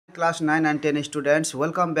Class 9 and 10 students,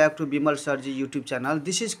 welcome back to Bimal Sarji YouTube channel.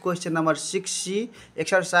 This is question number 6c,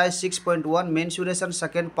 exercise 6.1, mensuration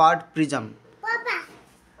second part, Prism.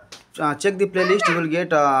 Check the playlist, you will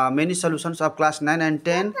get many solutions of class 9 and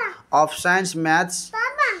 10 of science, maths.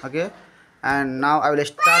 Okay, and now I will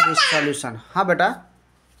start this solution. Huh, beta?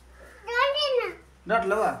 Not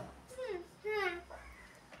lava.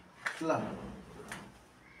 La.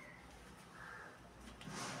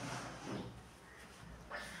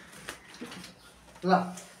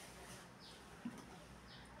 La.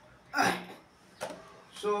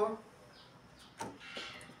 So,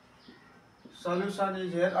 solution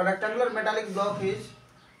is here. A rectangular metallic block is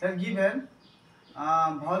given.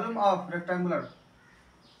 Volume of rectangular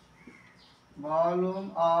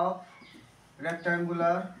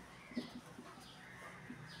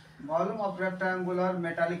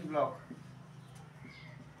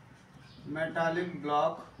metallic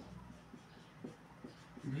block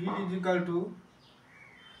V is equal to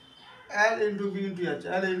L into B into H,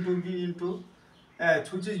 L into B into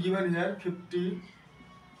H, which is given here 50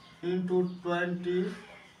 into 20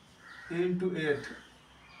 into 8.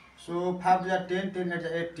 So 5 is 10, 10 is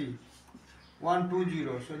 80,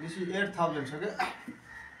 120. So this is 8,000. Okay,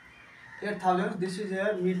 8,000. This is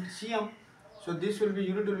here cm. So this will be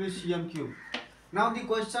unit will be cm cube. Now the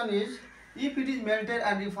question is, if it is melted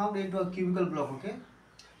and reformed into a cubical block. Okay,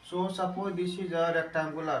 so suppose this is a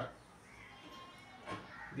rectangular.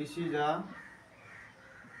 This is a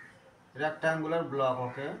rectangular block.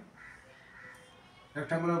 Okay,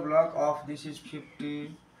 rectangular block of this is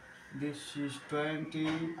 50, this is 20,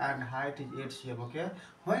 and height is 8 cm. Okay,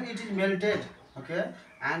 when it is melted, okay,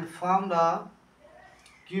 and formed a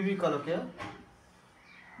cubical. Okay,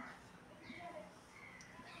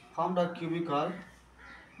 formed a cubical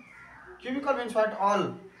means what?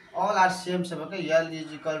 All are same. Okay, L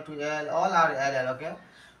is equal to L, all are L. Okay,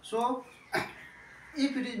 so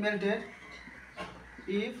if it is melted,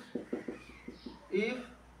 if it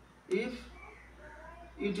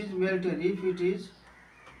is melted, if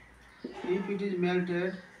it is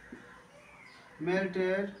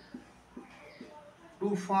melted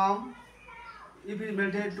to form, if it is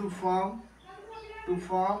melted to form a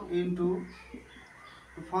cubical.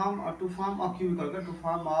 Okay, to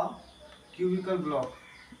form a cubical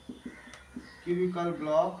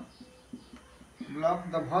block,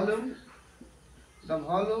 the volume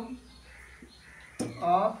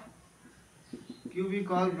of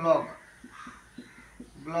cubical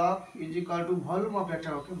block is equal to volume of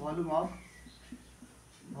rectangular. Okay,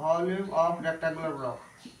 volume of rectangular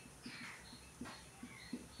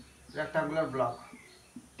block.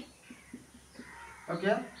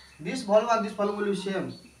 Okay, this volume and this volume will be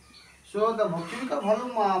same. So the cubical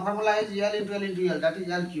volume formula is L into L into L, that is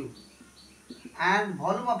L cube. And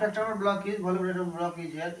volume of rectangular block is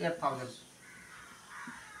here 8,000.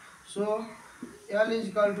 So L is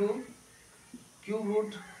equal to cube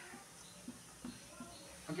root,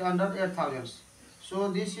 okay, under 8,000. So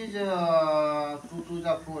this is 2 to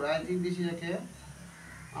the 4. I think this is okay.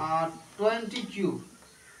 20 cube,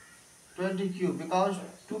 because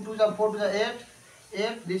 2 to the 4 to the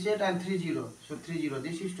 8, this 8 and 3 0. So 3 0.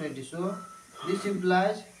 This is 20. So this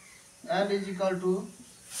implies L is equal to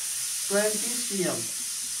 20 cm.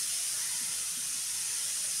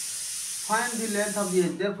 Find the length of the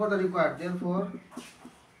edge. Therefore the required length of the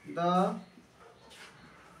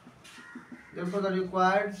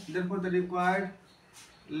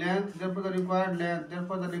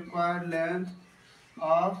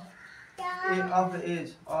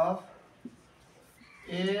edge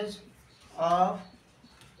of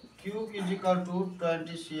cube is equal to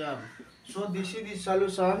 20 cm. So this is the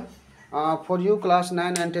solution for you class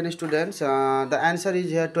 9 and 10 students. The answer is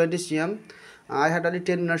here 20 cm. I had only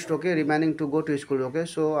 10 minutes, okay, remaining to go to school. Okay,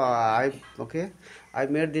 so I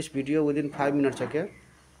made this video within 5 minutes. Okay,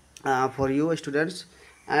 for you students,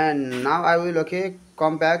 and now I will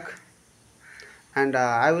come back, and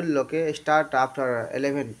I will start after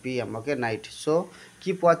 11 PM. Okay, night. So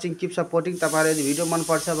keep watching, keep supporting. तपाईहरुले यदि video मन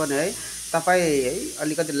पर्छ भने है तपाई है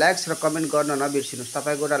अलिकति likes र comment गर्न नबिर्सिनुस्.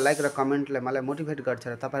 तपाईको एउटा लाइक र कमेन्टले मलाई मोटिभेट गर्छ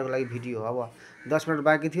र तपाईको लागि भिडियो अब 10 मिनेट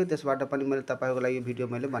बाँकी थियो, त्यसबाट पनि मैले तपाईको लागि भिडियो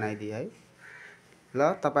मैले बनाइदिए है.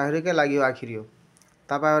 ल तपाईहरुकै लागि हो आखिर यो.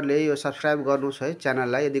 तपाईहरुले यो सब्स्क्राइब गर्नुस् है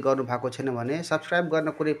च्यानललाई. यदि गर्नु भएको छैन भने सब्स्क्राइब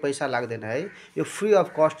गर्न कुनै पैसा लाग्दैन है. यो फ्री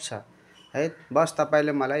अफ कस्ट छ है. बस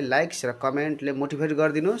तपाईले मलाई लाइक्स र कमेन्टले मोटिभेट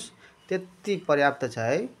गरिदिनुस्, त्यति पर्याप्त छ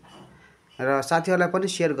है. र साथीहरुलाई पनि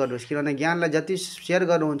शेयर गर्नुस्, किनभने ज्ञानलाई जति शेयर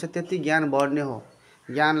गर्नुहुन्छ त्यति ज्ञान बढ्ने हो.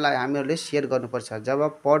 ज्ञानलाई हामीहरुले शेयर गर्नुपर्छ. जब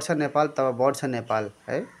पढ्छ नेपाल तब बढ्छ नेपाल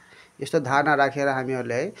है. यस्तो धारणा राखेर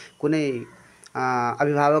हामीहरुले है कुनै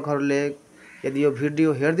अभिभावकहरुले यदि यो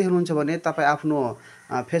भिडियो हेर्दै हुनुहुन्छ भने तपाईँ आफ्नो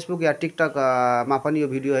फेसबुक या टिकटक मा पनि यो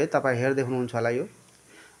भिडियो है तपाईँ हेर्दै हुनुहुन्छ होला यो।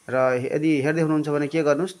 र यदि हेर्दै हुनुहुन्छ भने के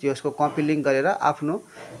गर्नुस्, त्यसको कपी लिङ्क गरेर आफ्नो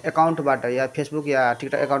एकाउन्टबाट या फेसबुक या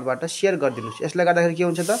टिकटक एकाउन्टबाट सेयर गरिदिनुस्। यसले गर्दाखेरि के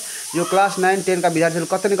हुन्छ त, यो क्लास 9 10 का विद्यार्थीहरू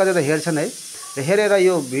कतै न कतै त हेर्छन् है, र हेरेर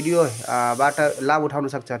यो भिडियो बाट लाभ उठाउन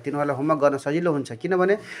सक्छ। तिनीहरूलाई होमवर्क गर्न सजिलो हुन्छ,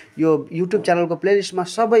 किनभने यो युट्युब च्यानलको प्लेलिस्टमा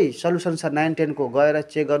सबै सल्युसन छ 9 10 को, गएर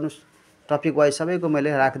चेक गर्नुस्। टपिक वाइज सबैको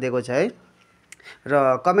मैले राखिदिएको छ है। र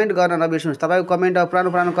कमेन्ट गर्न नबिर्सनुहोस्। तपाईँको कमेन्ट अब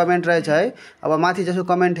पुरानो कमेन्ट रहेछ है। अब माथि जसो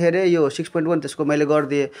कमेन्ट हेरेँ यो 6.1 त्यसको मैले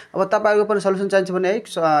गरिदिएँ। अब तपाईँको पनि सल्युसन चाहिन्छ भने है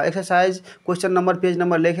exercise question number page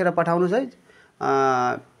number लेखेर पठाउनुहोस् है।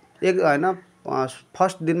 एक हैन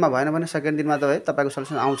फर्स्ट दिनमा भएन भने सेकेन्ड दिनमा त है तपाईँको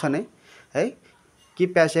सल्युसन आउँछ नै है।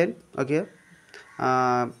 Keep patient, okay.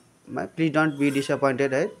 Please don't B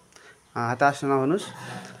disappointed है, हताश नहुनुहोस्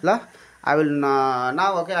ल। I will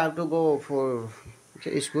now, okay, I have to go for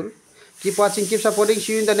school. Keep watching, keep supporting.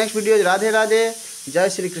 See you in the next video. Radhe Radhe. Jai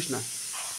Shri Krishna.